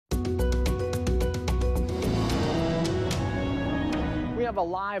have a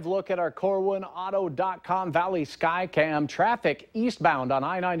live look at our CorwinAuto.com Valley Skycam. Traffic eastbound on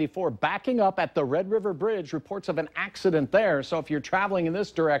I-94 backing up at the Red River Bridge. Reports of an accident there. So if you're traveling in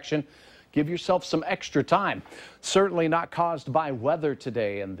this direction, give yourself some extra time. Certainly not caused by weather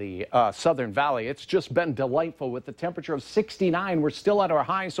today in the Southern Valley. It's just been delightful with the temperature of 69. We're still at our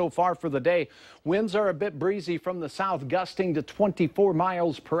high so far for the day. Winds are a bit breezy from the south, gusting to 24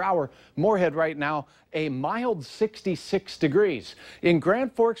 miles per hour. Moorhead right now, a mild 66 degrees. In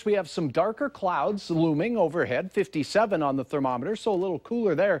Grand Forks, we have some darker clouds looming overhead, 57 on the thermometer, so a little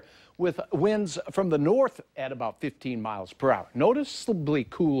cooler there, with winds from the north at about 15 miles per hour. Noticeably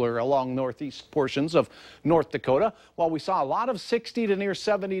cooler along northeast portions of North Dakota, while we saw a lot of 60 to near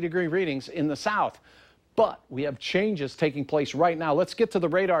 70-degree readings in the south. But we have changes taking place right now. Let's get to the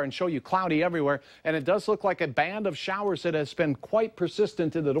radar and show you cloudy everywhere. And it does look like a band of showers that has been quite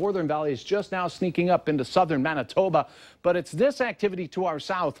persistent in the northern valleys, just now sneaking up into southern Manitoba. But it's this activity to our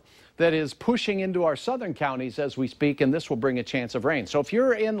south that is pushing into our southern counties as we speak, and this will bring a chance of rain. So if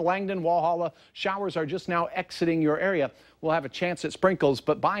you're in Langdon, Walhalla, showers are just now exiting your area. We'll have a chance at sprinkles,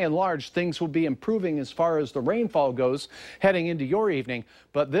 but by and large, things will be improving as far as the rainfall goes heading into your evening.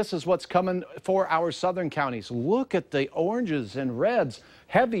 But this is what's coming for our southern counties. Look at the oranges and reds.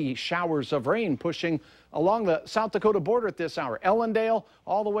 Heavy showers of rain pushing along the South Dakota border at this hour. Ellendale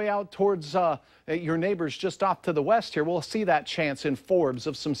all the way out towards your neighbors just off to the west here. We'll see that chance in Forbes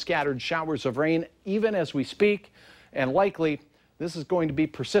of some scattered showers of rain even as we speak. And likely this is going to be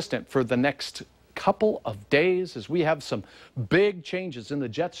persistent for the next couple of days as we have some big changes in the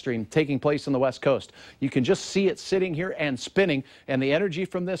jet stream taking place on the west coast. You can just see it sitting here and spinning, and the energy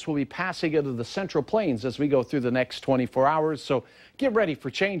from this will be passing into the central plains as we go through the next 24 hours. So get ready for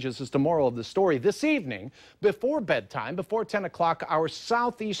changes is the moral of the story. This evening, before bedtime, before 10 o'clock, our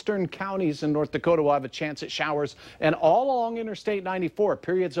southeastern counties in North Dakota will have a chance at showers, and all along Interstate 94,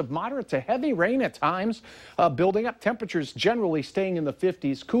 periods of moderate to heavy rain at times, building up, temperatures generally staying in the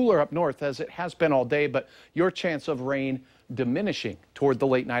 50s, cooler up north as it has been all day, but your chance of rain diminishing toward the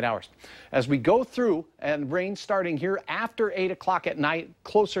late night hours. As we go through, and rain starting here after 8 o'clock at night,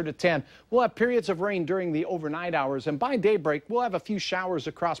 closer to 10, we'll have periods of rain during the overnight hours, and by daybreak, we'll have a few showers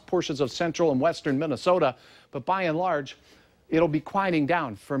across portions of central and western Minnesota, but by and large, it'll be quieting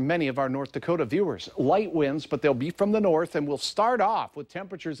down for many of our North Dakota viewers. Light winds, but they'll be from the north, and we'll start off with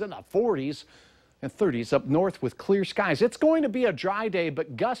temperatures in the 40s and 30s up north with clear skies. It's going to be a dry day,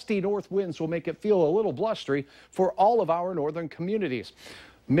 but gusty north winds will make it feel a little blustery for all of our northern communities.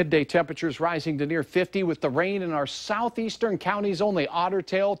 Midday temperatures rising to near 50 with the rain in our southeastern counties only. Otter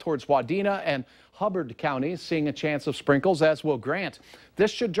Tail towards Wadena and Hubbard counties seeing a chance of sprinkles, as will Grant.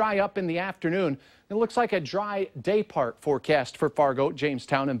 This should dry up in the afternoon. It looks like a dry day part forecast for Fargo,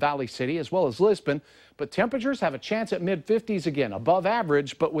 Jamestown, and Valley City, as well as Lisbon. But temperatures have a chance at mid-50s again, above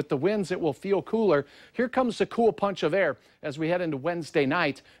average, but with the winds, it will feel cooler. Here comes the cool punch of air as we head into Wednesday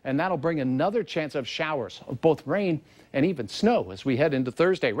night, and that'll bring another chance of showers of both rain and even snow as we head into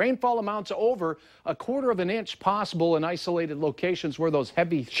Thursday. Rainfall amounts over 1/4 of an inch possible in isolated locations where those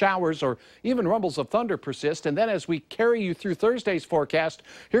heavy showers or even rumbles of thunder persist. And then as we carry you through Thursday's forecast,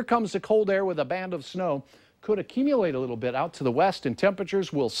 here comes the cold air with a band of snow. Could accumulate a little bit out to the west, and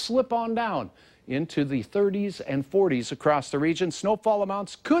temperatures will slip on down into the 30s and 40s across the region. Snowfall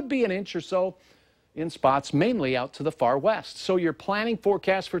amounts could be an inch or so in spots, mainly out to the far west. So your planning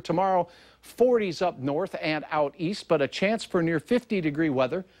forecast for tomorrow, 40s up north and out east, but a chance for near 50-degree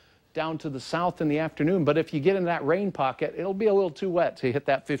weather down to the south in the afternoon. But if you get in that rain pocket, it'll be a little too wet to hit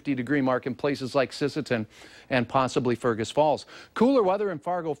that 50-degree mark in places like Sisseton and possibly Fergus Falls. Cooler weather in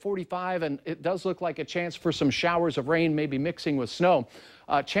Fargo, 45, and it does look like a chance for some showers of rain, maybe mixing with snow.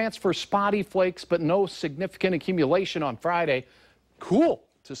 Chance for spotty flakes, but no significant accumulation on Friday. Cool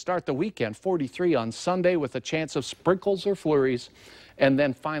to start the weekend, 43 on Sunday with a chance of sprinkles or flurries. And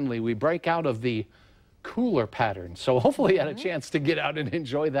then finally, we break out of the cooler pattern. So hopefully you had a chance to get out and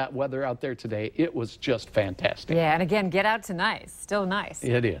enjoy that weather out there today. It was just fantastic. Yeah, and again, get out tonight. Still nice.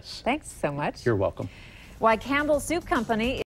 It is. Thanks so much. You're welcome. Why Campbell's Soup Company